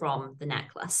suspended from the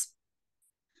necklace.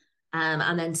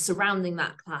 And then surrounding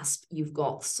that clasp, you've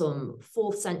got some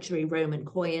 4th century Roman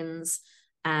coins.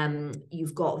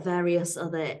 You've got various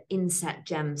other inset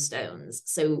gemstones.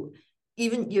 So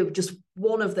even just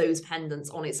one of those pendants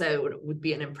on its own would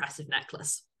be an impressive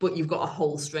necklace, but you've got a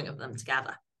whole string of them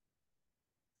together.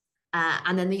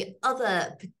 And then the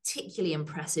other particularly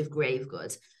impressive grave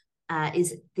good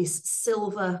is this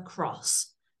silver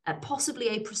cross, possibly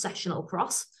a processional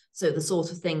cross, so the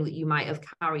sort of thing that you might have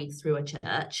carried through a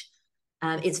church.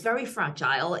 It's very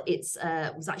fragile. It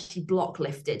was actually block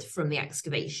lifted from the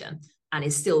excavation and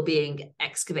is still being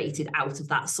excavated out of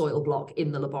that soil block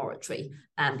in the laboratory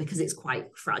because it's quite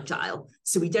fragile.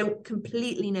 So we don't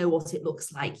completely know what it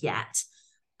looks like yet,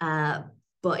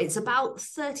 but it's about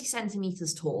 30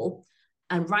 centimeters tall.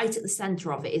 And right at the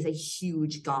center of it is a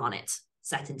huge garnet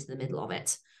set into the middle of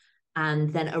it.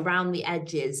 And then around the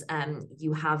edges,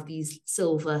 you have these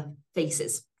silver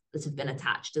faces that have been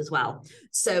attached as well.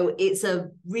 So it's a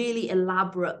really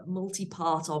elaborate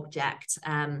multi-part object,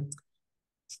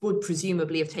 would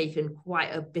presumably have taken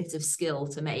quite a bit of skill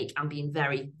to make and been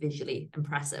very visually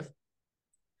impressive.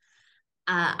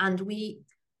 And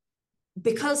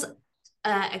because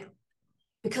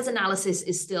analysis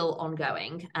is still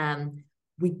ongoing,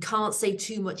 we can't say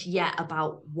too much yet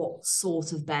about what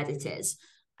sort of bed it is.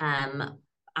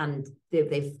 And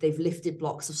they've lifted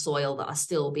blocks of soil that are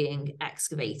still being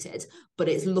excavated, but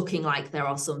it's looking like there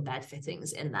are some bed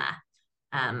fittings in there.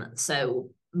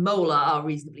 So Mola are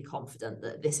reasonably confident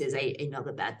that this is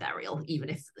another bed burial, even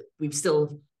if we've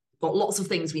still got lots of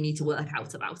things we need to work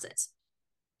out about it.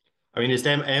 I mean, as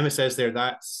Emma says there,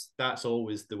 that's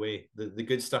always the way. The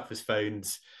good stuff is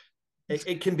found.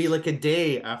 It can be like a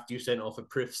day after you sent off a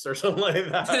proofs or something like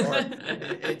that. Or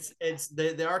it's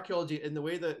the archaeology in the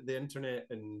way that the internet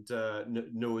and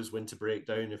knows when to break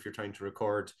down if you're trying to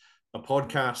record a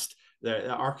podcast. The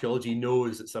archaeology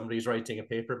knows that somebody's writing a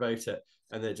paper about it,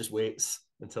 and then it just waits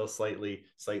until slightly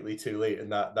too late in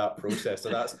that process. So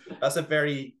that's a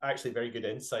very good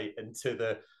insight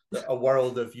into a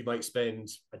world of, you might spend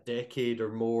a decade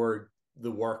or more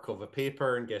the work of a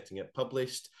paper and getting it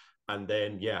published. And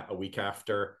then, a week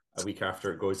after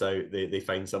it goes out, they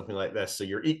find something like this. So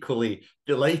you're equally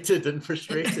delighted and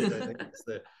frustrated. I think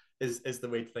is the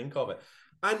way to think of it.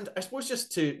 And I suppose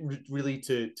just to really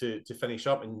to finish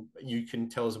up, and you can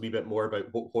tell us a wee bit more about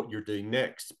what you're doing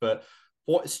next. But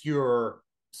what's your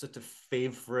sort of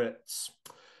favourite,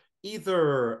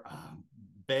 either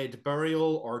bed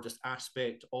burial or just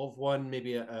aspect of one?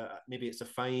 Maybe it's a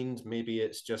find, maybe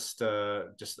it's just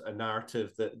a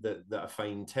narrative that a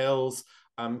find tells.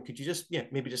 Could you just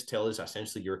maybe just tell us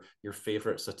essentially your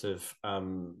favorite sort of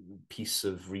piece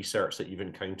of research that you've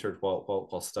encountered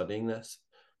while studying this?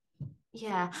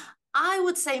 Yeah, I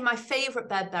would say my favorite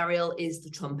bed burial is the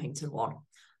Trumpington one.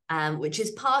 Which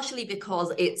is partially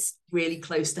because it's really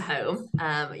close to home.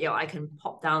 I can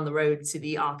pop down the road to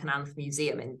the Ark and Anth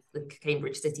Museum in the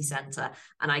Cambridge city centre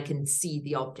and I can see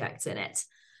the objects in it.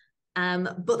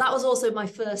 But that was also my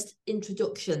first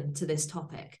introduction to this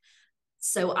topic.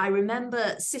 So I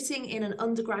remember sitting in an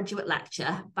undergraduate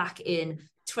lecture back in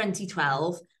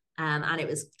 2012, and it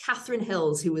was Catherine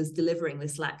Hills who was delivering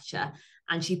this lecture,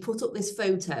 and she put up this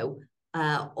photo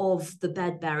of the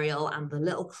bed burial and the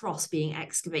little cross being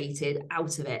excavated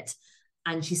out of it.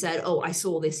 And she said, "Oh, I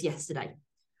saw this yesterday."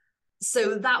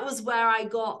 So that was where I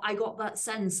got that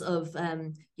sense of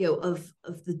of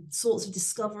the sorts of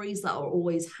discoveries that are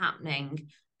always happening,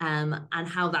 and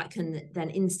how that can then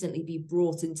instantly be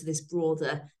brought into this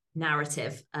broader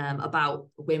narrative about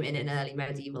women in early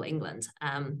medieval England.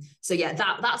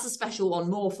 That's a special one,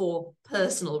 more for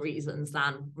personal reasons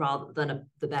rather than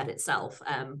the bed itself.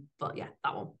 But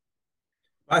that one.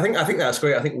 I think that's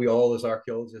great. I think we all, as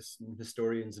archaeologists and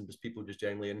historians and just people just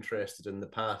generally interested in the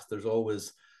past, there's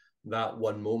always that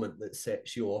one moment that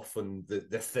sets you off on the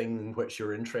thing in which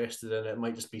you're interested in. It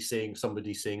might just be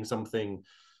somebody saying something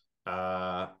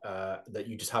that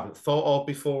you just haven't thought of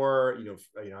before.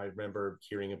 I remember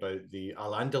hearing about the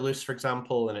Al-Andalus, for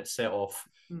example, and it set off,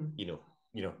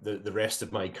 the rest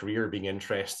of my career being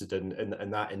interested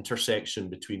in that intersection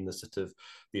between the sort of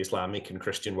the Islamic and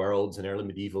Christian worlds in early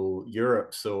medieval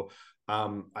Europe. So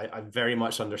I very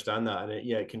much understand that, and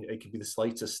it can be the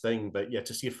slightest thing, but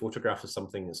to see a photograph of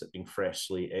something that's being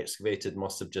freshly excavated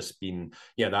must have just been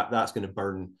that's going to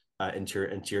burn into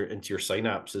your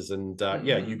synapses. And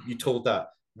you told that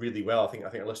really well. I think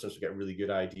our listeners will get a really good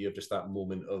idea of just that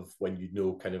moment of when you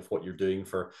know kind of what you're doing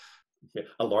for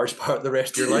a large part of the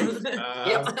rest of your life.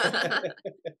 Yep.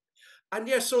 And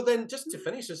yeah, so then just to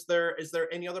finish, is there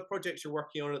any other projects you're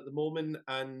working on at the moment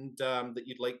and that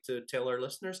you'd like to tell our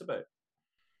listeners about?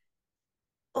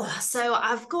 Oh, so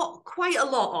I've got quite a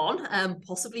lot on,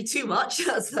 possibly too much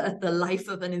as the life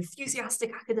of an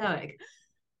enthusiastic academic.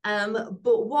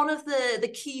 But one of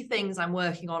the key things I'm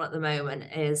working on at the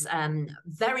moment is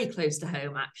very close to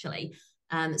home, actually.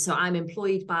 So I'm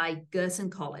employed by Girton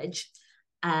College,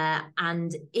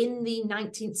 and in the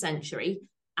 19th century,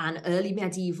 an early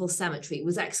medieval cemetery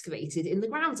was excavated in the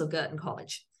grounds of Girton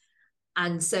College.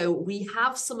 And so we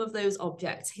have some of those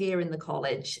objects here in the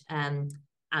college, and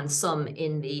some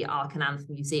in the Ark and Anth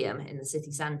Museum in the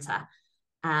city centre.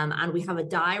 And we have a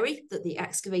diary that the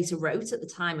excavator wrote at the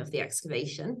time of the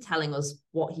excavation, telling us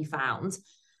what he found.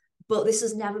 But this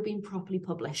has never been properly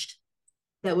published.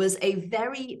 There was a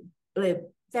very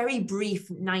brief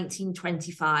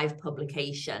 1925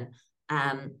 publication,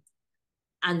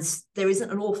 and there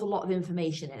isn't an awful lot of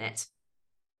information in it.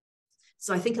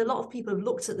 So I think a lot of people have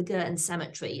looked at the Girton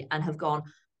Cemetery and have gone,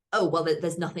 oh, well,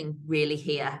 there's nothing really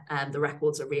here. The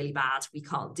records are really bad. We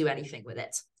can't do anything with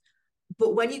it.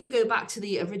 But when you go back to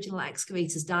the original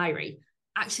excavator's diary,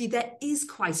 actually, there is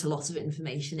quite a lot of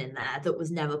information in there that was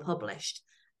never published.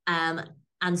 And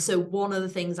so one of the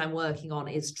things I'm working on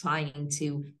is trying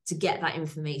to get that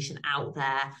information out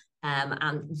there,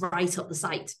 and write up the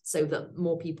site so that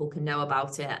more people can know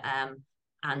about it,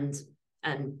 and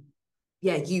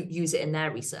yeah, use it in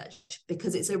their research,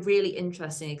 because it's a really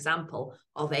interesting example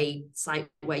of a site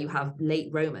where you have late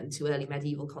Roman to early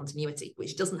medieval continuity,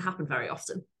 which doesn't happen very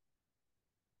often.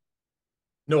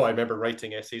 No, I remember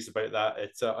writing essays about that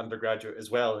at undergraduate as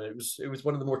well, and it was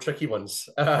one of the more tricky ones.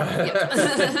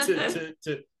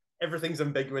 Everything's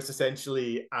ambiguous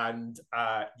essentially, and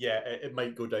it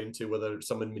might go down to whether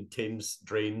someone maintains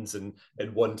drains in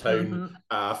one town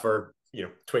for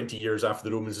 20 years after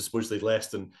the Romans have supposedly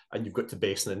left, and you've got to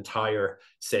base an entire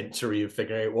century of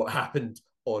figuring out what happened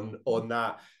on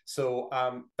that. So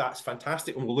that's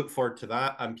fantastic, and we'll look forward to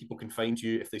that. And people can find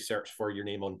you if they search for your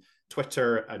name on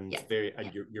Twitter, and you've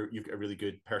got a really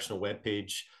good personal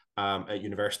webpage at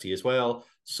university as well.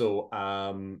 So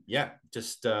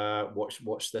just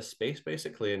watch this space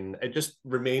basically, and it just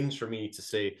remains for me to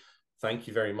say thank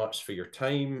you very much for your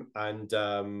time. And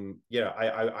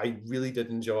I really did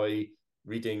enjoy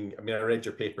reading. I mean, I read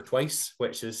your paper twice,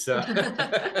 which is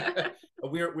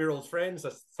we're old friends.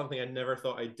 That's something I never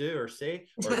thought I'd do or say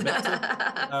or admit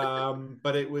to.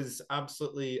 But it was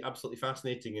absolutely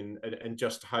fascinating, and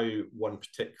just how one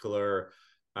particular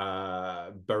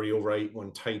burial rite,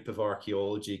 one type of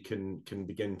archaeology can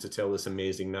begin to tell this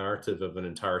amazing narrative of an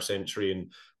entire century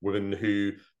and women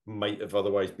who might have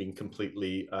otherwise been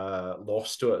completely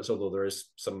lost to it. Although there is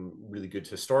some really good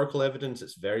historical evidence,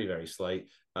 it's very, very slight.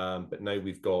 But now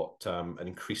we've got an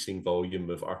increasing volume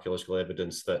of archaeological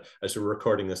evidence that, as we're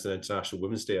recording this on International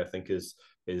Women's Day, I think is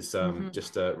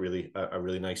just a really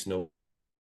nice note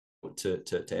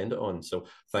to end it on. So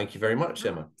thank you very much,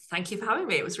 Emma. Thank you for having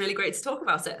me. It was really great to talk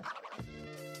about it.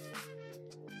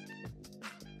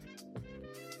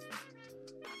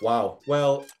 Wow.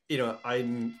 Well, I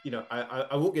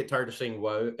won't get tired of saying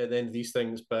wow at the end of these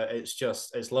things, but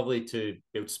it's lovely to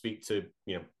be able to speak to,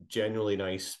 genuinely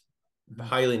nice,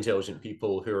 highly intelligent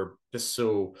people who are just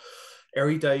so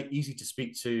erudite, easy to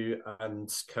speak to,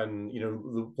 and can,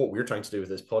 what we're trying to do with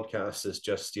this podcast is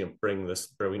just, bring this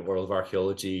brilliant world of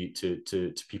archaeology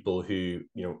to people who,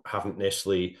 haven't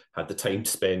necessarily had the time to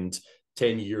spend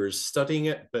 10 years studying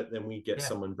it, but then we get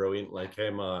someone brilliant like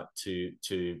Emma to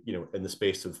in the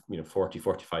space of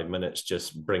 40-45 minutes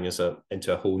just bring us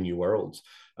into a whole new world.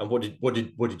 And what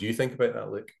did you think about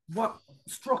that, Luke? What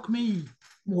struck me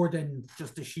more than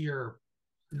just the sheer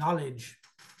knowledge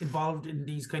involved in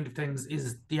these kind of things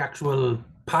is the actual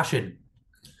passion.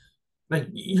 Like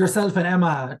yourself and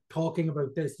Emma talking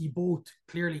about this, you both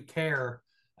clearly care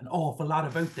an awful lot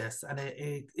about this, and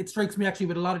it strikes me actually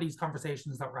with a lot of these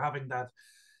conversations that we're having that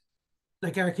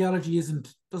like archaeology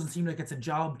doesn't seem like it's a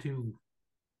job to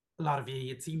a lot of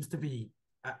you. It seems to be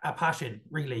a passion,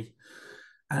 really.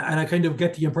 And I kind of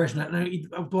get the impression that, and I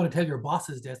don't want to tell your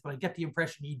bosses this, but I get the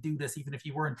impression you'd do this even if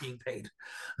you weren't being paid.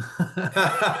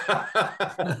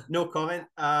 No comment.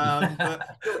 But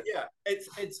yeah,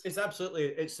 it's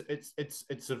absolutely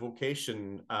it's a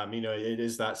vocation. It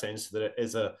is that sense that it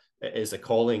is a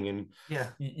calling, and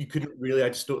you couldn't really. I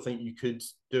just don't think you could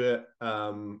do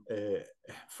it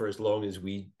for as long as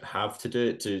we have to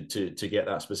do it to get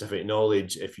that specific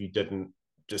knowledge if you didn't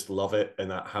just love it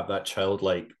and have that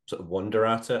childlike sort of wonder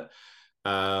at it.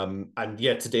 And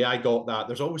yeah, today I got that.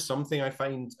 There's always something I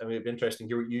find, I mean, it'd be interesting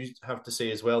to hear what you have to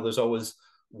say as well. There's always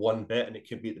one bit, and it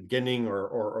could be at the beginning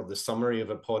or the summary of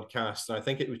a podcast. And I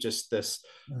think it was just this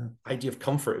idea of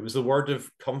comfort. It was the word of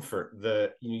comfort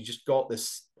that you just got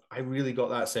this. I really got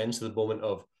that sense of the moment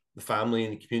of the family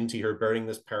and the community who are burying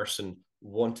this person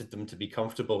wanted them to be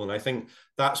comfortable. And I think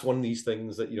that's one of these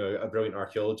things that, a brilliant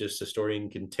archaeologist, historian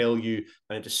can tell you,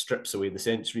 and it just strips away the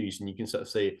centuries. And you can sort of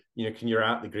say, can you're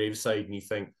at the graveside and you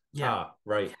think,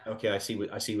 right, okay, I see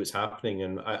what's happening.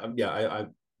 And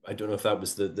I don't know if that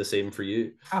was the same for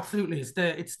you. Absolutely.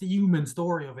 It's the human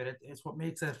story of it. It's what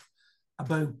makes it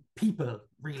about people,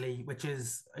 really, which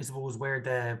is, I suppose, where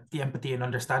the empathy and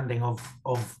understanding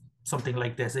of something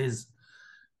like this is.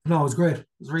 No, it was great. It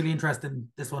was really interesting,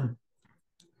 this one.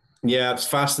 Yeah, it's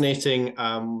fascinating.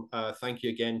 Thank you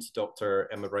again to Dr.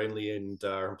 Emma Brownlee and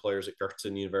our employers at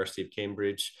Girton, University of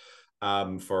Cambridge,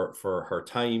 for her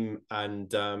time.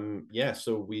 And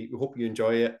so we hope you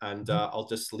enjoy it. And I'll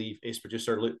just leave Ace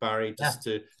producer Luke Barry just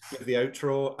to give the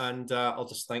outro. And I'll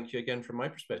just thank you again from my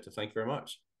perspective. Thank you very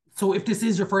much. So if this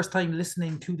is your first time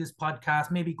listening to this podcast,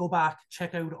 maybe go back,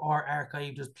 check out our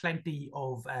archive. There's plenty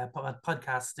of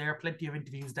podcasts there, plenty of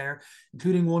interviews there,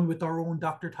 including one with our own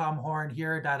Dr. Tom Horn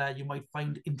here that you might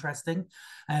find interesting.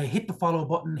 Hit the follow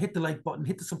button, hit the like button,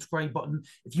 hit the subscribe button.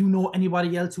 If you know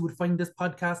anybody else who would find this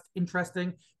podcast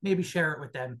interesting, maybe share it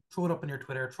with them. Throw it up on your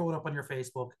Twitter, throw it up on your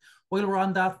Facebook. While we're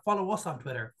on that, follow us on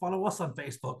Twitter, follow us on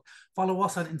Facebook, follow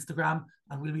us on Instagram,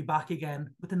 and we'll be back again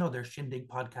with another Shindig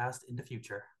podcast in the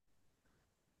future.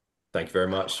 Thank you very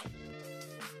much.